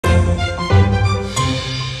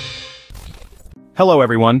Hello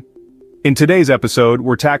everyone. In today's episode,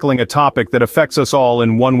 we're tackling a topic that affects us all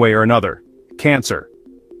in one way or another: cancer.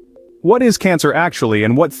 What is cancer actually,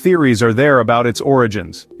 and what theories are there about its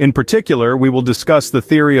origins? In particular, we will discuss the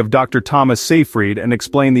theory of Dr. Thomas Seyfried and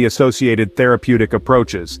explain the associated therapeutic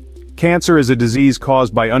approaches. Cancer is a disease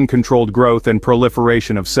caused by uncontrolled growth and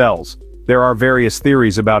proliferation of cells. There are various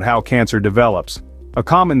theories about how cancer develops. A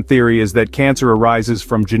common theory is that cancer arises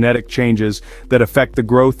from genetic changes that affect the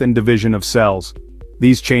growth and division of cells.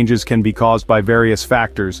 These changes can be caused by various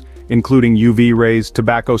factors, including UV rays,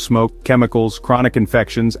 tobacco smoke, chemicals, chronic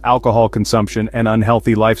infections, alcohol consumption, and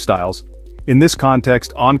unhealthy lifestyles. In this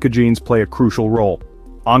context, oncogenes play a crucial role.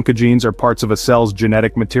 Oncogenes are parts of a cell's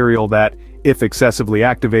genetic material that, if excessively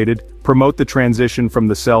activated, promote the transition from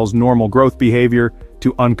the cell's normal growth behavior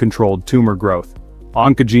to uncontrolled tumor growth.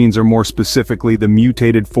 Oncogenes are more specifically the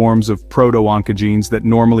mutated forms of proto-oncogenes that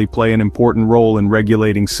normally play an important role in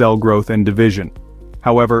regulating cell growth and division.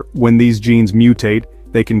 However, when these genes mutate,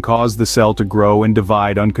 they can cause the cell to grow and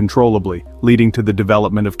divide uncontrollably, leading to the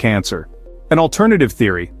development of cancer. An alternative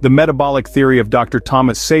theory, the metabolic theory of Dr.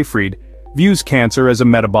 Thomas Seyfried, views cancer as a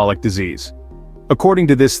metabolic disease. According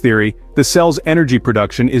to this theory, the cell's energy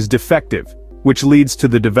production is defective, which leads to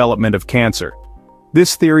the development of cancer.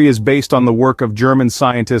 This theory is based on the work of German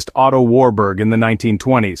scientist Otto Warburg in the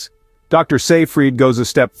 1920s. Dr. Seyfried goes a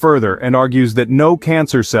step further and argues that no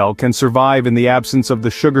cancer cell can survive in the absence of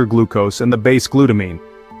the sugar glucose and the base glutamine,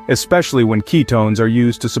 especially when ketones are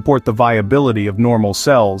used to support the viability of normal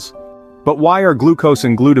cells. But why are glucose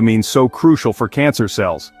and glutamine so crucial for cancer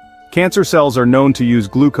cells? Cancer cells are known to use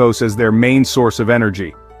glucose as their main source of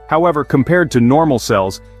energy. However, compared to normal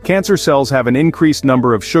cells, cancer cells have an increased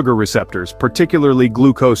number of sugar receptors, particularly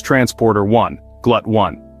glucose transporter 1,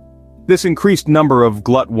 GLUT1. This increased number of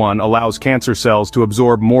GLUT1 allows cancer cells to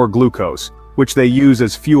absorb more glucose, which they use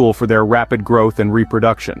as fuel for their rapid growth and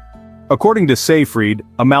reproduction. According to Seyfried,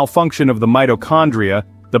 a malfunction of the mitochondria,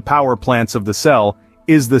 the power plants of the cell,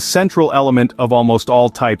 is the central element of almost all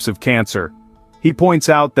types of cancer. He points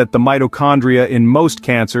out that the mitochondria in most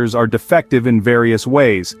cancers are defective in various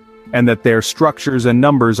ways, and that their structures and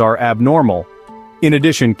numbers are abnormal. In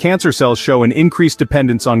addition, cancer cells show an increased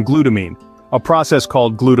dependence on glutamine, a process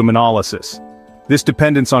called glutaminolysis. This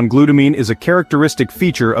dependence on glutamine is a characteristic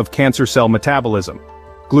feature of cancer cell metabolism.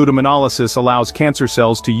 Glutaminolysis allows cancer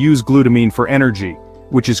cells to use glutamine for energy,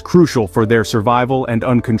 which is crucial for their survival and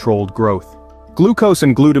uncontrolled growth. Glucose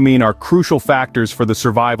and glutamine are crucial factors for the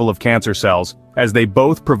survival of cancer cells, as they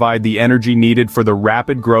both provide the energy needed for the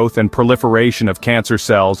rapid growth and proliferation of cancer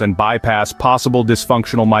cells and bypass possible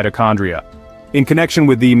dysfunctional mitochondria. In connection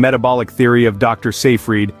with the metabolic theory of Dr.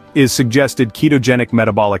 Seyfried is suggested ketogenic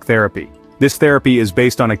metabolic therapy. This therapy is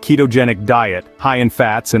based on a ketogenic diet, high in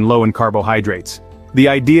fats and low in carbohydrates. The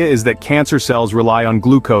idea is that cancer cells rely on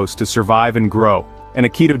glucose to survive and grow, and a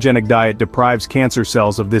ketogenic diet deprives cancer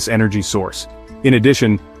cells of this energy source. In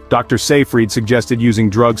addition, Dr. Seyfried suggested using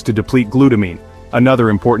drugs to deplete glutamine, another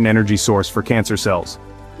important energy source for cancer cells.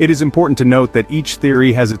 It is important to note that each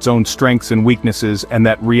theory has its own strengths and weaknesses, and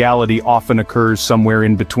that reality often occurs somewhere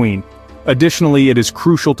in between. Additionally, it is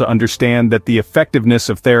crucial to understand that the effectiveness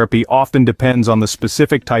of therapy often depends on the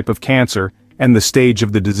specific type of cancer and the stage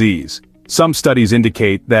of the disease. Some studies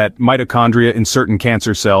indicate that mitochondria in certain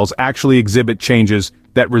cancer cells actually exhibit changes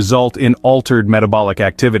that result in altered metabolic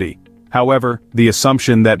activity. However, the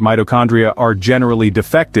assumption that mitochondria are generally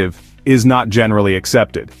defective is not generally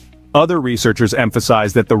accepted. Other researchers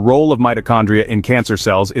emphasize that the role of mitochondria in cancer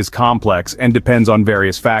cells is complex and depends on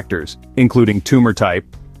various factors, including tumor type,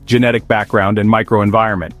 genetic background, and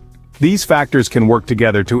microenvironment. These factors can work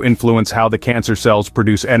together to influence how the cancer cells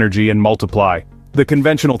produce energy and multiply. The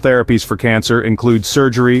conventional therapies for cancer include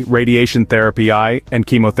surgery, radiation therapy, and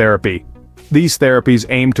chemotherapy. These therapies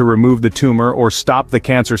aim to remove the tumor or stop the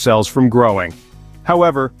cancer cells from growing.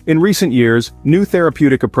 However, in recent years, new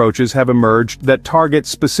therapeutic approaches have emerged that target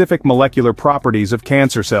specific molecular properties of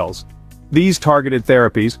cancer cells. These targeted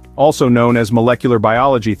therapies, also known as molecular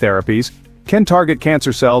biology therapies, can target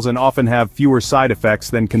cancer cells and often have fewer side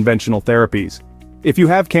effects than conventional therapies. If you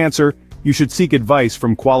have cancer, you should seek advice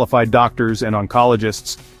from qualified doctors and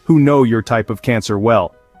oncologists who know your type of cancer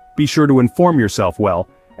well. Be sure to inform yourself well,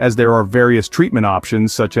 as there are various treatment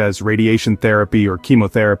options such as radiation therapy or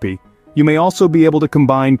chemotherapy. You may also be able to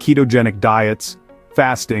combine ketogenic diets,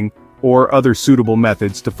 fasting, or other suitable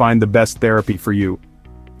methods to find the best therapy for you.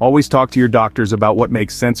 Always talk to your doctors about what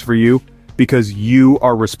makes sense for you, because you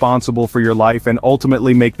are responsible for your life and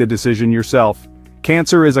ultimately make the decision yourself.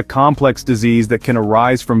 Cancer is a complex disease that can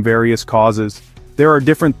arise from various causes. There are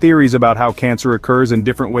different theories about how cancer occurs and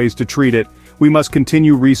different ways to treat it. We must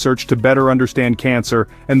continue research to better understand cancer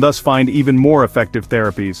and thus find even more effective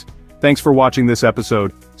therapies. Thanks for watching this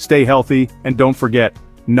episode. Stay healthy, and don't forget,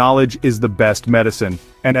 knowledge is the best medicine.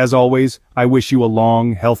 And as always, I wish you a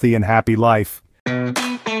long, healthy and happy life.